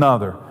one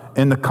another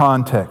in the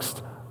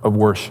context of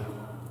worship.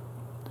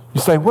 You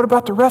say, what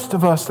about the rest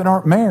of us that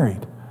aren't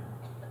married?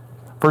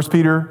 1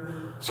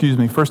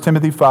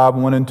 Timothy 5,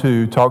 1 and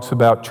 2 talks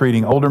about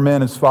treating older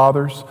men as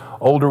fathers,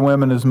 older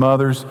women as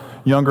mothers,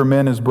 younger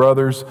men as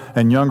brothers,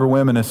 and younger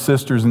women as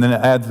sisters, and then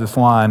it adds this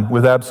line,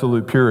 with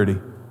absolute purity.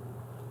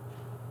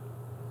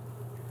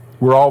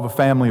 We're all the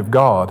family of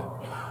God.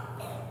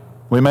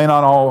 We may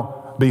not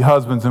all be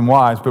husbands and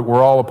wives, but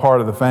we're all a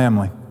part of the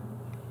family.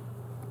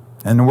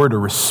 And we're to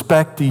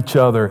respect each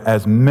other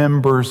as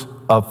members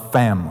of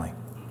family.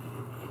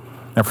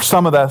 Now, for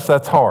some of us,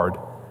 that's hard.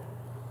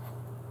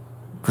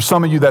 For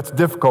some of you, that's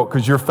difficult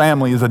because your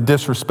family is a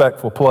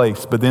disrespectful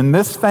place. But in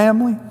this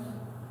family,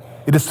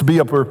 it is to be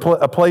a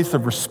place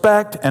of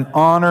respect and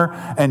honor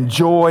and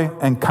joy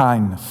and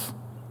kindness.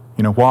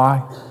 You know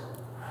why?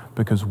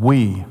 Because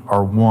we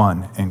are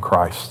one in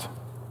Christ.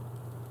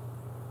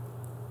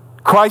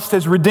 Christ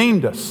has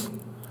redeemed us.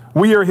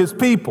 We are His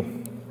people.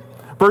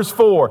 Verse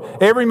 4,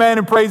 every man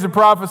who prays and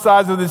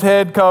prophesies with his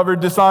head covered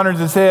dishonors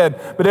his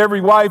head, but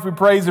every wife who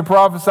prays and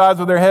prophesies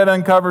with her head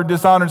uncovered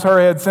dishonors her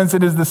head, since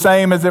it is the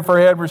same as if her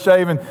head were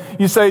shaven.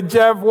 You say,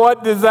 Jeff,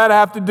 what does that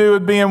have to do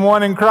with being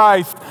one in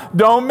Christ?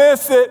 Don't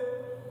miss it.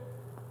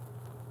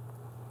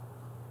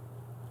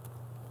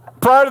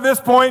 Prior to this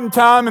point in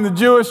time in the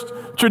Jewish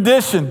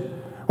tradition,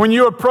 when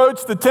you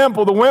approached the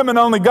temple, the women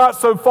only got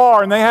so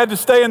far, and they had to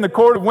stay in the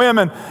court of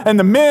women, and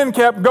the men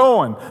kept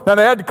going. Now,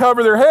 they had to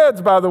cover their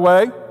heads, by the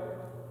way.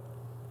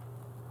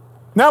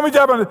 Now we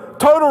have a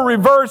total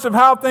reverse of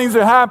how things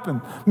have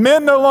happened.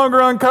 Men no longer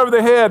uncover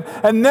their head,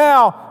 and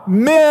now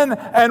men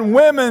and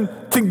women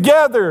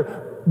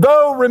together,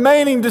 though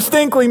remaining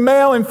distinctly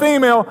male and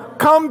female,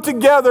 come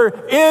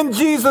together in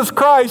Jesus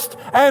Christ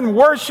and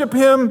worship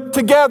Him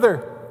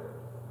together.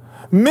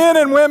 Men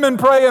and women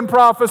pray and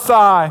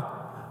prophesy.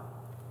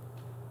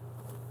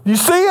 You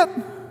see it?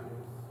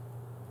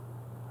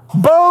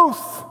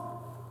 Both.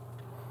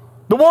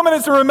 The woman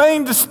is to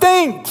remain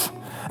distinct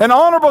and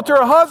honorable to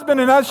her husband,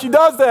 and as she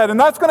does that, and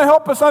that's going to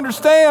help us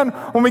understand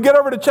when we get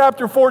over to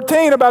chapter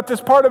 14 about this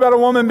part about a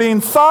woman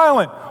being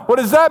silent. What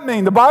does that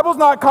mean? The Bible's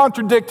not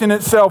contradicting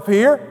itself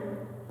here.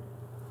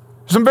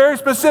 There's some very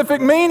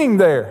specific meaning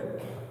there.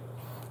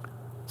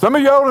 Some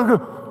of you go,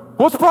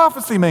 what's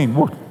prophecy mean?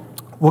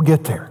 We'll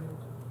get there.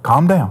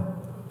 Calm down.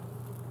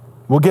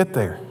 We'll get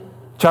there.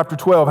 Chapter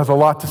 12 has a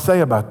lot to say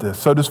about this.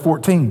 So does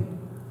 14.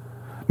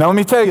 Now let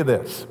me tell you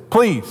this.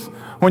 Please,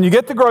 when you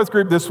get to growth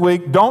group this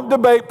week, don't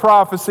debate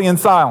prophecy in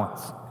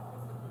silence.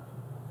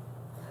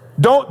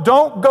 Don't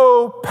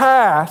go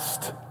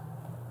past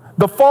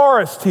the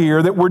forest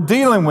here that we're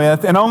dealing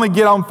with and only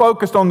get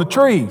focused on the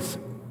trees.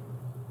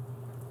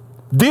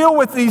 Deal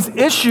with these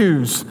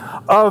issues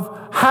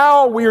of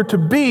how we are to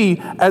be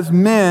as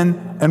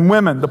men and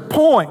women. The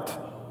point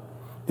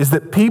is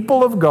that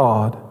people of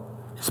God,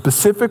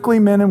 specifically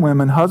men and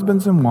women,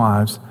 husbands and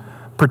wives,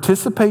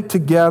 participate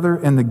together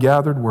in the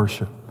gathered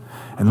worship.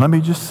 And let me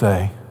just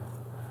say,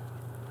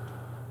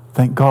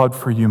 thank God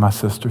for you, my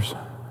sisters.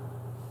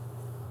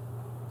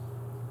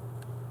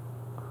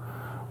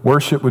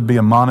 Worship would be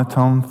a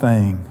monotone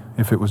thing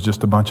if it was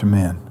just a bunch of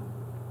men.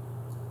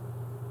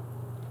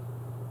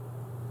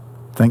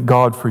 Thank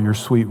God for your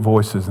sweet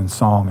voices in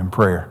song and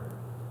prayer.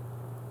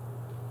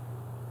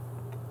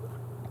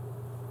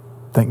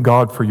 Thank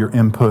God for your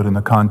input in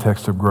the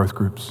context of growth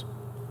groups.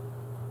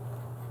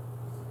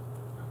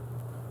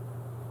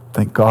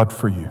 Thank God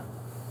for you.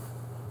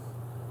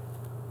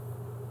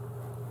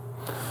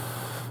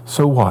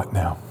 So what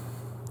now?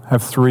 I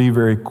have 3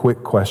 very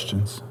quick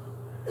questions.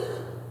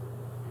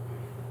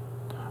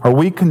 Are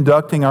we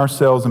conducting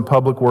ourselves in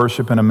public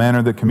worship in a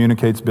manner that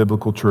communicates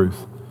biblical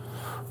truth?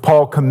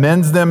 Paul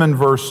commends them in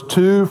verse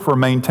 2 for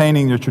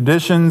maintaining their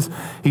traditions.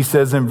 He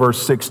says in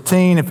verse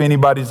 16, if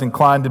anybody's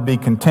inclined to be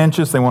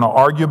contentious, they want to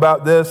argue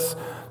about this,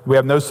 we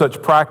have no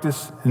such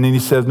practice. And then he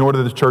says, nor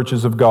do the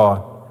churches of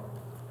God.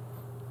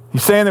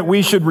 He's saying that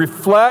we should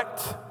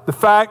reflect the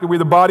fact that we're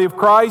the body of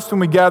Christ when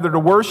we gather to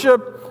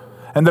worship,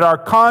 and that our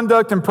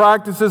conduct and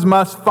practices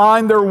must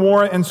find their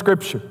warrant in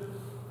Scripture.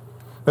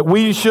 That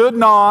we should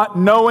not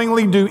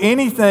knowingly do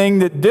anything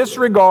that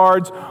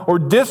disregards or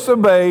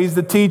disobeys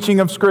the teaching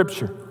of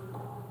Scripture.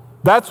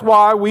 That's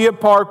why we at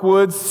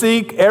Parkwood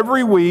seek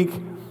every week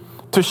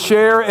to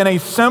share in a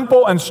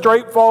simple and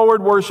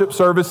straightforward worship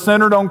service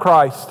centered on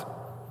Christ.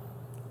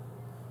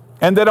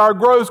 And that our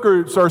growth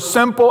groups are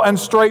simple and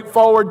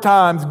straightforward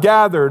times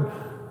gathered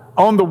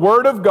on the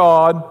Word of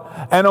God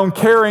and on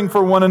caring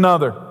for one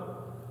another.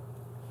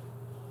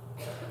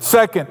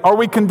 Second, are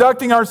we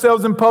conducting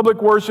ourselves in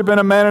public worship in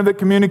a manner that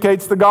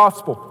communicates the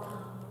gospel?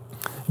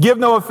 Give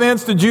no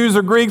offense to Jews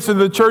or Greeks or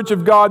the church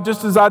of God,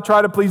 just as I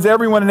try to please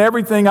everyone in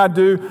everything I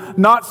do,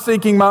 not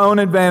seeking my own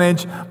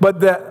advantage, but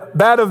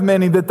that of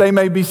many, that they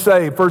may be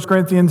saved. 1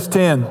 Corinthians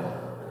 10.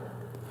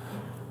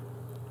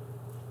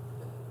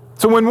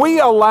 So when we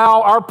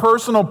allow our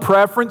personal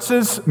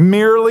preferences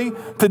merely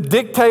to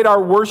dictate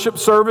our worship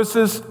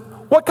services,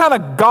 what kind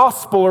of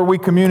gospel are we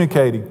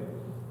communicating?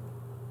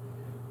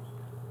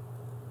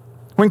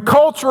 When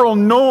cultural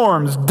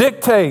norms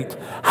dictate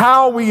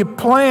how we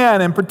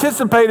plan and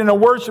participate in a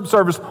worship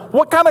service,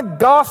 what kind of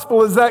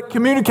gospel is that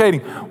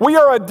communicating? We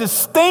are a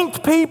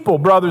distinct people,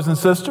 brothers and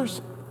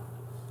sisters.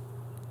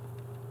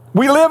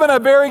 We live in a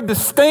very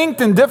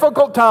distinct and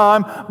difficult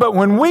time, but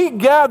when we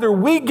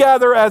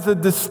gather as a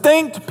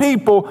distinct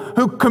people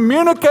who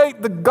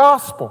communicate the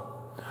gospel.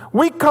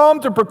 We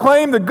come to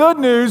proclaim the good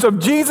news of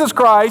Jesus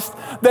Christ,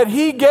 that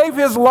He gave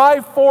His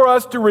life for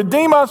us to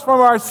redeem us from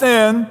our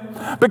sin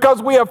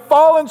because we have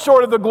fallen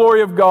short of the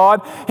glory of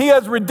God. He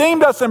has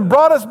redeemed us and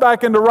brought us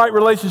back into right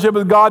relationship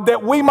with God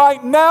that we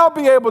might now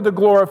be able to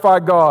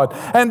glorify God.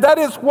 And that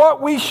is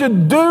what we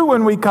should do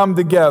when we come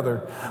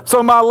together.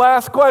 So my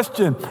last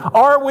question,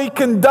 are we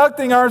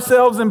conducting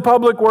ourselves in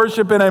public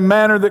worship in a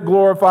manner that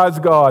glorifies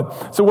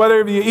God? So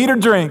whether you eat or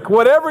drink,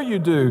 whatever you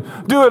do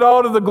it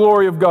all to the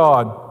glory of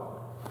God.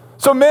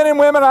 So men and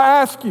women,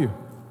 I ask you,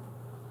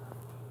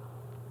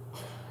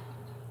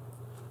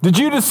 did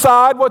you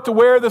decide what to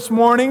wear this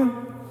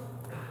morning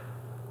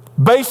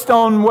based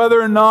on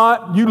whether or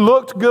not you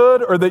looked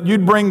good or that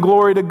you'd bring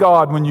glory to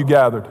God when you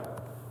gathered?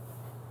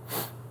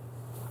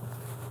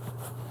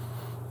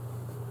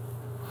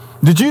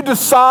 Did you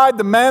decide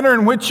the manner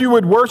in which you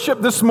would worship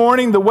this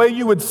morning, the way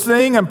you would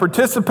sing and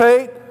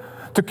participate,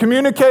 to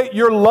communicate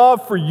your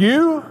love for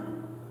you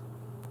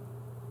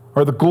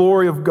or the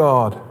glory of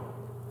God?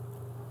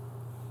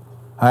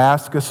 I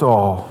ask us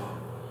all,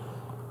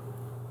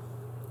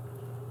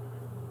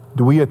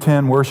 do we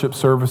attend worship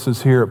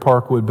services here at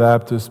Parkwood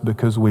Baptist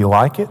because we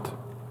like it?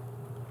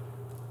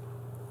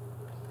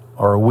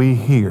 Or are we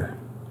here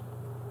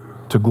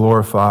to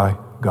glorify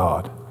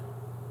God?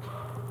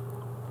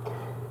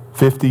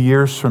 50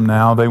 years from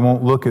now, they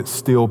won't look at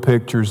still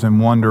pictures and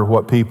wonder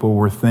what people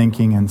were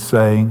thinking and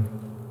saying.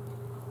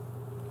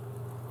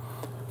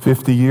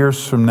 50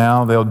 years from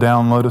now, they'll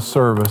download a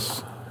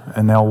service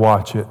and they'll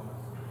watch it.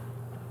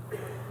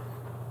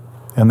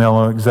 And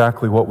they'll know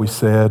exactly what we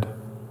said.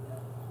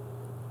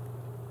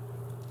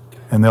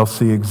 And they'll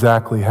see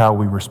exactly how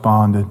we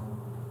responded.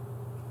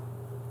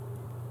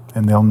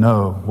 And they'll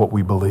know what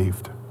we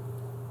believed.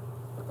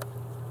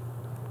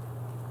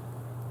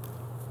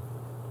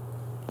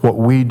 What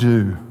we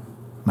do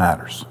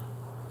matters.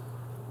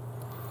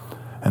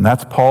 And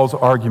that's Paul's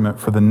argument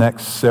for the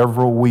next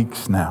several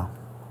weeks now.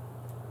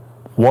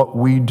 What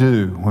we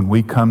do when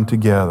we come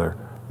together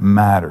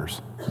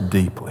matters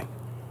deeply.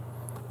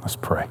 Let's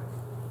pray.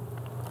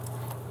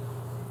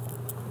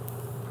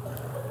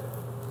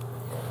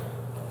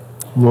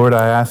 Lord,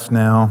 I ask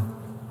now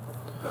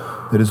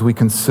that as we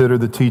consider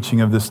the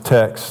teaching of this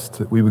text,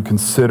 that we would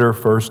consider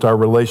first our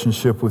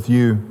relationship with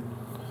you.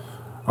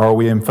 Are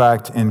we in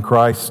fact in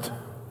Christ?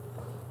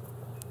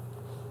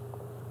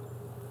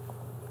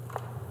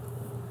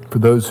 For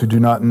those who do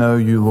not know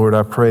you, Lord,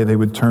 I pray they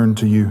would turn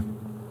to you.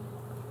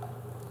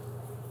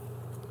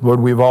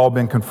 Lord, we've all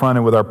been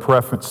confronted with our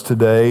preference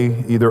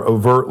today, either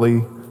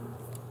overtly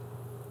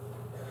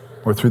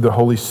or through the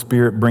Holy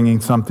Spirit bringing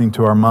something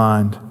to our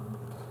mind.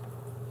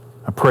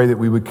 I pray that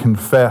we would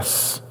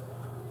confess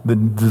the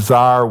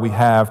desire we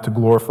have to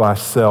glorify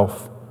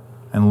self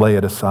and lay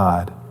it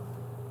aside.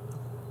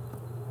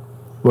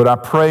 Lord, I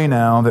pray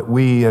now that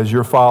we, as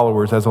your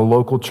followers, as a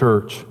local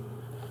church,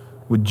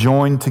 would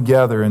join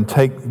together and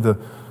take the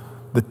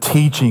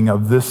teaching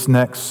of this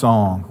next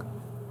song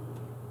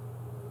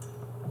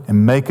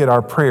and make it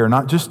our prayer,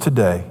 not just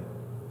today,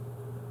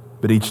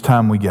 but each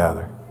time we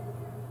gather.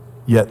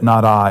 Yet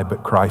not I,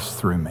 but Christ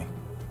through me.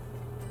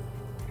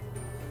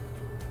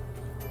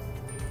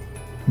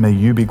 May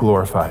you be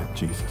glorified,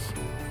 Jesus.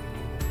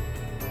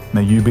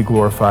 May you be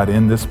glorified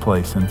in this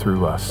place and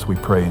through us. We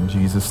pray in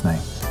Jesus' name.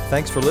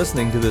 Thanks for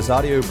listening to this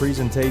audio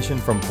presentation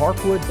from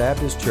Parkwood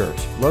Baptist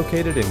Church,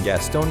 located in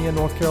Gastonia,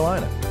 North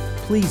Carolina.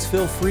 Please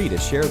feel free to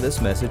share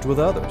this message with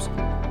others.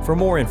 For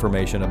more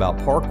information about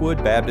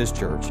Parkwood Baptist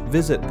Church,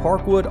 visit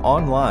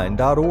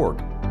parkwoodonline.org.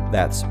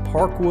 That's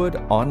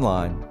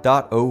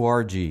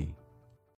parkwoodonline.org.